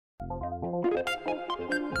Hello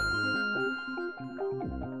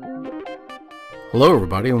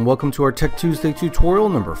everybody and welcome to our Tech Tuesday tutorial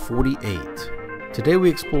number 48. Today we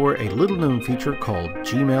explore a little known feature called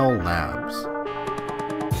Gmail Labs.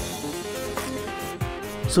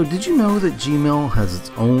 So did you know that Gmail has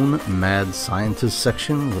its own mad scientist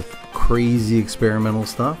section with crazy experimental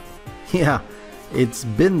stuff? Yeah, it's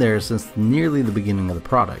been there since nearly the beginning of the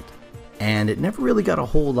product, and it never really got a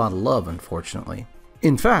whole lot of love, unfortunately.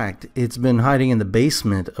 In fact, it's been hiding in the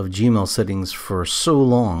basement of Gmail settings for so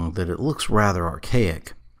long that it looks rather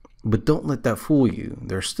archaic. But don't let that fool you.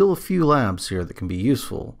 There's still a few labs here that can be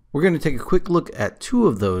useful. We're going to take a quick look at two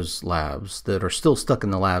of those labs that are still stuck in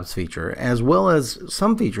the labs feature, as well as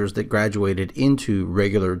some features that graduated into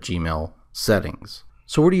regular Gmail settings.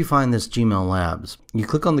 So where do you find this Gmail Labs? You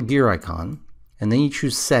click on the gear icon, and then you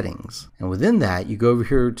choose Settings. And within that, you go over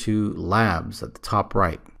here to Labs at the top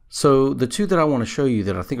right. So the two that I want to show you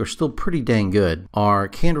that I think are still pretty dang good are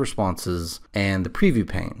Canned Responses and the Preview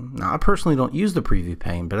Pane. Now I personally don't use the Preview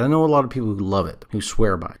Pane, but I know a lot of people who love it, who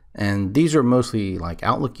swear by it. And these are mostly like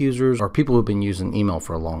Outlook users or people who've been using email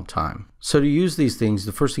for a long time. So to use these things,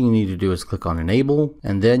 the first thing you need to do is click on Enable,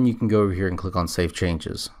 and then you can go over here and click on Save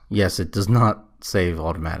Changes. Yes, it does not save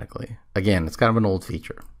automatically. Again, it's kind of an old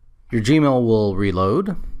feature. Your Gmail will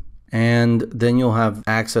reload, and then you'll have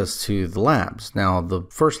access to the labs. Now, the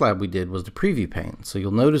first lab we did was the preview pane. So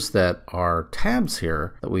you'll notice that our tabs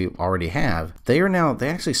here that we already have, they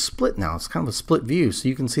actually split now. It's kind of a split view. So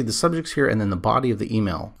you can see the subjects here and then the body of the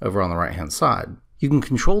email over on the right-hand side. You can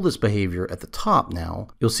control this behavior at the top now.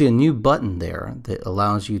 You'll see a new button there that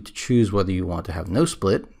allows you to choose whether you want to have no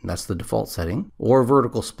split, that's the default setting, or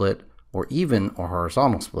vertical split, or even or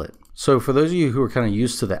horizontal split. So for those of you who are kind of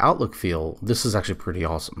used to the Outlook feel, this is actually pretty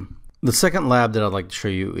awesome. The second lab that I'd like to show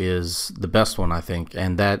you is the best one, I think,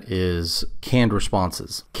 and that is Canned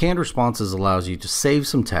Responses. Canned Responses allows you to save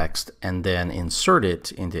some text and then insert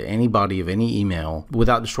it into any body of any email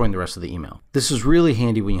without destroying the rest of the email. This is really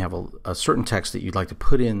handy when you have a certain text that you'd like to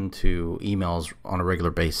put into emails on a regular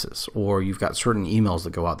basis, or you've got certain emails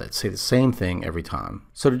that go out that say the same thing every time.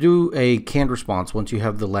 So to do a canned response, once you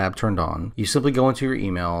have the lab turned on, you simply go into your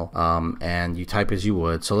email and you type as you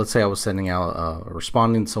would. So let's say I was sending out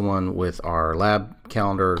responding to someone with our lab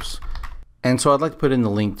calendars, and so I'd like to put in the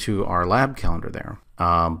link to our lab calendar there,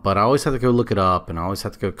 but I always have to go look it up, and I always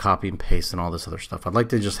have to go copy and paste and all this other stuff. I'd like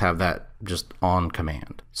to just have that just on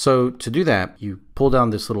command. So to do that, you pull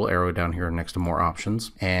down this little arrow down here next to More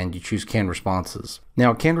Options, and you choose Canned Responses.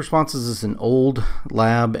 Now Canned Responses is an old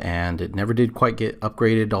lab, and it never did quite get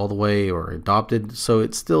upgraded all the way or adopted, so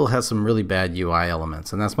it still has some really bad UI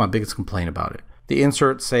elements, and that's my biggest complaint about it. The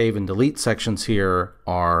insert, save, and delete sections here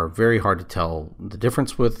are very hard to tell the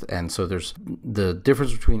difference with, and so there's the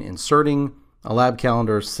difference between inserting a lab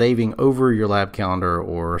calendar, saving over your lab calendar,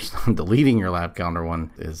 or deleting your lab calendar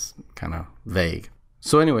one is kind of vague.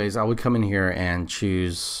 So anyways, I would come in here and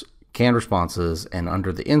choose Canned Responses, and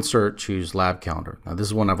under the insert, choose Lab Calendar. Now this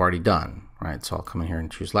is one I've already done, right? So I'll come in here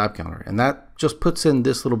and choose Lab Calendar, and that just puts in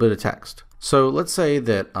this little bit of text. So let's say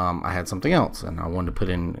that I had something else and I wanted to put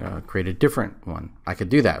in, create a different one. I could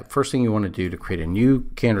do that. First thing you want to do to create a new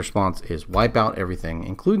canned response is wipe out everything,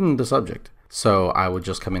 including the subject. So I would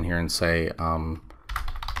just come in here and say,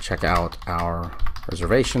 check out our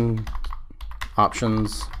reservation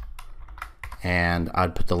options, and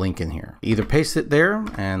I'd put the link in here. Either paste it there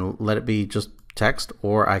and let it be just text,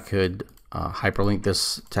 or I could hyperlink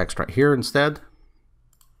this text right here instead.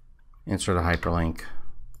 Insert a hyperlink.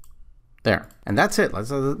 There. And that's it.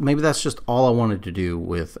 Maybe that's just all I wanted to do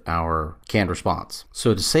with our canned response.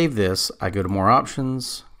 So to save this, I go to More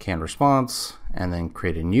Options, Canned Response, and then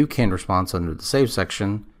create a new canned response under the Save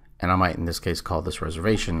section. And I might, in this case, call this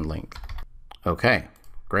reservation link. Okay,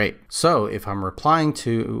 great. So if I'm replying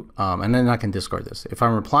to, and then I can discard this. If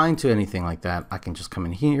I'm replying to anything like that, I can just come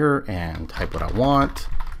in here and type what I want,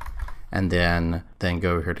 and then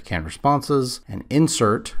go here to Canned Responses and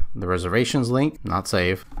insert the reservations link, not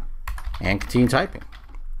save, and continue typing.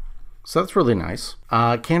 So that's really nice.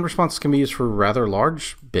 Canned responses can be used for rather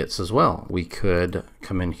large bits as well. We could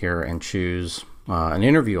come in here and choose an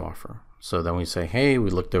interview offer. So then we say, hey,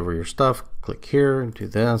 we looked over your stuff, click here, do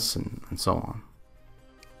this, and so on.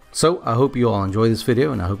 So I hope you all enjoyed this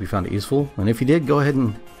video, and I hope you found it useful. And if you did, go ahead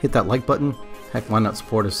and hit that like button. Heck, why not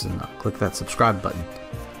support us and click that subscribe button.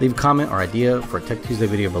 Leave a comment or idea for a Tech Tuesday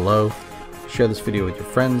video below. Share this video with your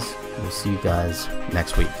friends. We'll see you guys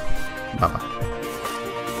next week. Bye-bye.